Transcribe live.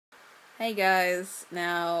Hey guys,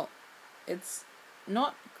 now it's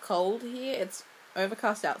not cold here, it's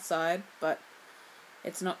overcast outside, but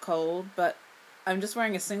it's not cold, but I'm just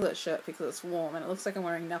wearing a singlet shirt because it's warm and it looks like I'm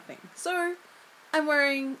wearing nothing. So, I'm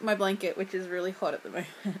wearing my blanket, which is really hot at the moment,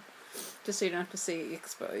 just so you don't have to see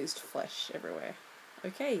exposed flesh everywhere.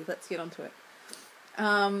 Okay, let's get onto it.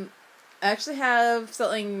 I actually have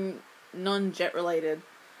something non-jet related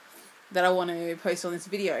that I want to post on this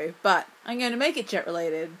video, but I'm going to make it jet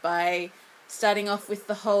related by starting off with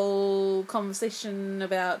the whole conversation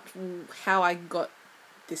about how I got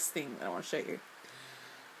this thing that I want to show you.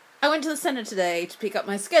 I went to the centre today to pick up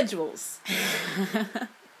my schedules.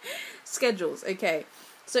 Schedules, okay.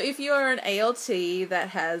 So if you are an ALT that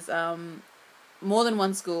has more than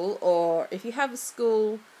one school, or if you have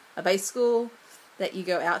a base school that you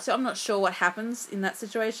go out to, I'm not sure what happens in that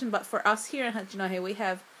situation, but for us here in Hachinohe, we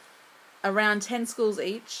have around 10 schools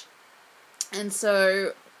each, and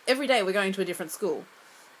so every day we're going to a different school,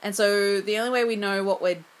 and so the only way we know what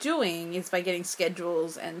we're doing is by getting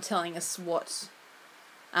schedules and telling us what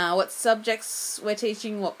subjects we're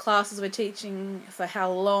teaching, what classes we're teaching, for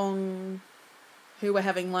how long, who we're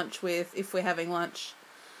having lunch with, if we're having lunch,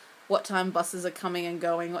 what time buses are coming and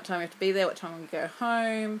going, what time we have to be there, what time we go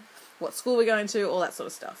home, what school we're going to, all that sort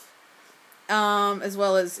of stuff, as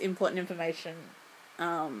well as important information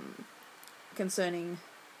concerning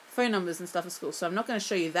phone numbers and stuff at school. So I'm not going to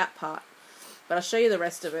show you that part, but I'll show you the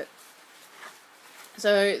rest of it.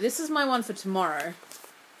 So this is my one for tomorrow,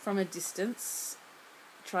 from a distance.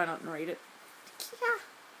 Try not to read it.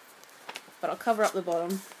 But I'll cover up the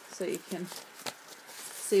bottom so you can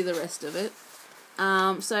see the rest of it.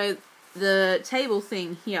 So the table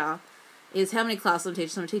thing here is how many classes I'm teaching.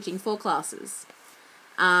 So I'm teaching 4 classes.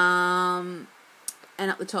 And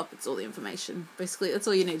up the top it's all the information. Basically, that's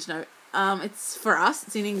all you need to know. It's for us,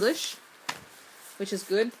 it's in English, which is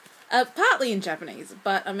good. Partly in Japanese,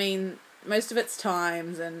 but I mean, most of it's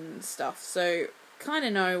times and stuff, so kind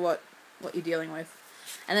of know what you're dealing with.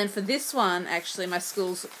 And then for this one, actually, my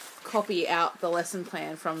schools copy out the lesson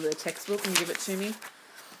plan from the textbook and give it to me,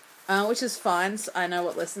 which is fine, so I know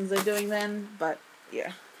what lessons they're doing then, but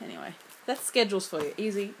yeah, anyway. That's schedules for you.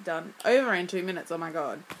 Easy, done. Over in 2 minutes, oh my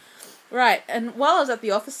god. Right, and while I was at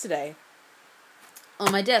the office today,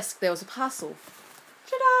 on my desk there was a parcel.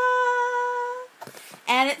 Ta-da!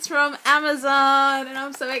 And it's from Amazon, and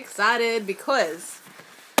I'm so excited because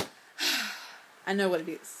I know what it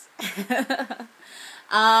is.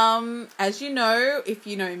 As you know, if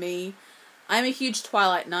you know me, I'm a huge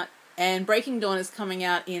Twilight nut, and Breaking Dawn is coming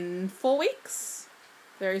out in 4 weeks,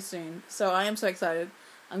 very soon. So I am so excited.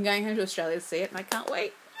 I'm going home to Australia to see it, and I can't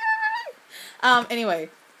wait. Anyway,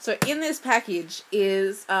 so in this package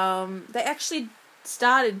is, they actually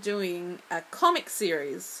started doing a comic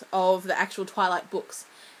series of the actual Twilight books,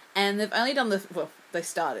 and they've only done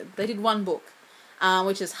they did 1 book,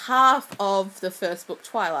 which is half of the first book,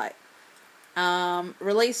 Twilight.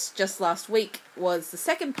 Released just last week was the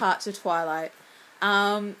second part to Twilight,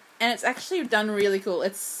 and it's actually done really cool.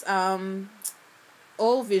 It's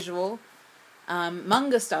all visual,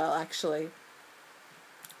 manga style actually,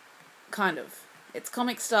 kind of. It's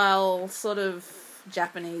comic style, sort of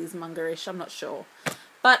Japanese manga-ish, I'm not sure.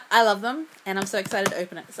 But I love them, and I'm so excited to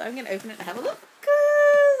open it. So I'm going to open it and have a look, because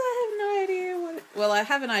I have no idea well, I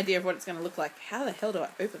have an idea of what it's going to look like. How the hell do I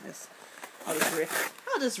open this? I'll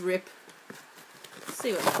just rip.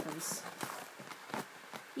 See what happens.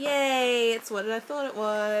 Yay, it's what I thought it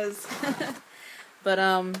was. But,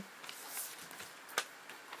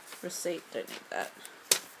 receipt, don't need that.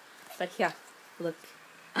 But here, look.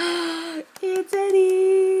 It's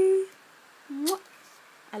Eddie!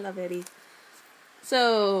 I love Eddie.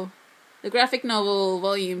 So, the graphic novel,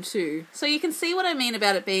 volume 2. So you can see what I mean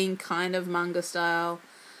about it being kind of manga style.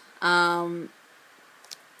 Kind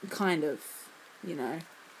of, you know.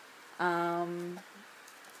 I'll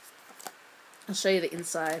show you the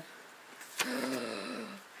inside.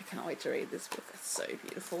 I can't wait to read this book. It's so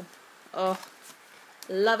beautiful. Oh,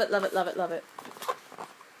 love it, love it, love it, love it.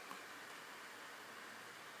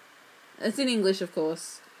 It's in English, of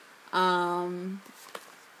course.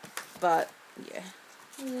 But, yeah.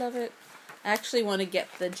 Love it. I actually want to get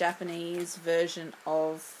the Japanese version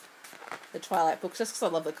of the Twilight books, just because I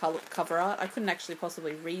love the cover art. I couldn't actually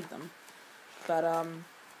possibly read them. But,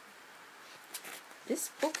 this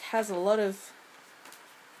book has a lot of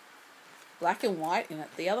black and white in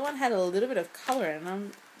it. The other one had a little bit of colour in it, and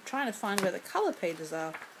I'm trying to find where the colour pages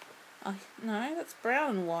are. Oh, no, that's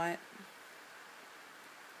brown and white.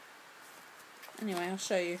 Anyway, I'll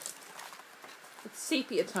show you. It's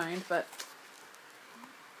sepia toned, but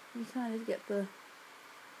you kind of get the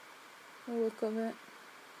look of it.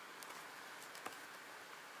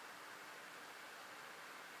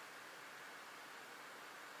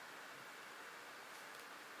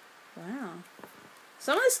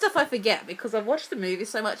 Some of this stuff I forget because I've watched the movie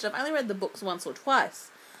so much. I've only read the books once or twice.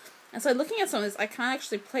 And so looking at some of this, I can't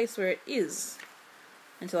actually place where it is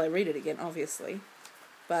until I read it again, obviously.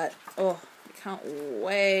 But, oh, I can't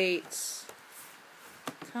wait.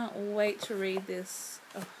 Can't wait to read this.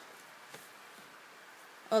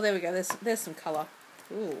 Oh, there we go. There's some colour.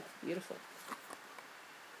 Ooh, beautiful.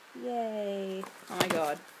 Yay. Oh my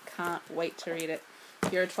god. Can't wait to read it.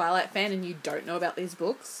 If you're a Twilight fan and you don't know about these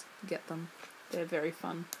books, get them. They're very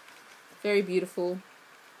fun. Very beautiful.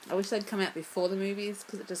 I wish they'd come out before the movies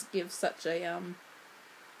because it just gives such a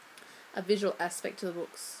visual aspect to the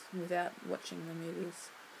books without watching the movies,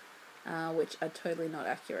 which are totally not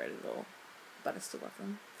accurate at all, but I still love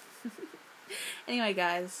them. Anyway,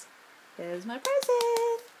 guys, there's my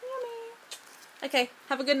present. Yummy. Okay,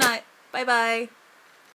 have a good night. Bye-bye.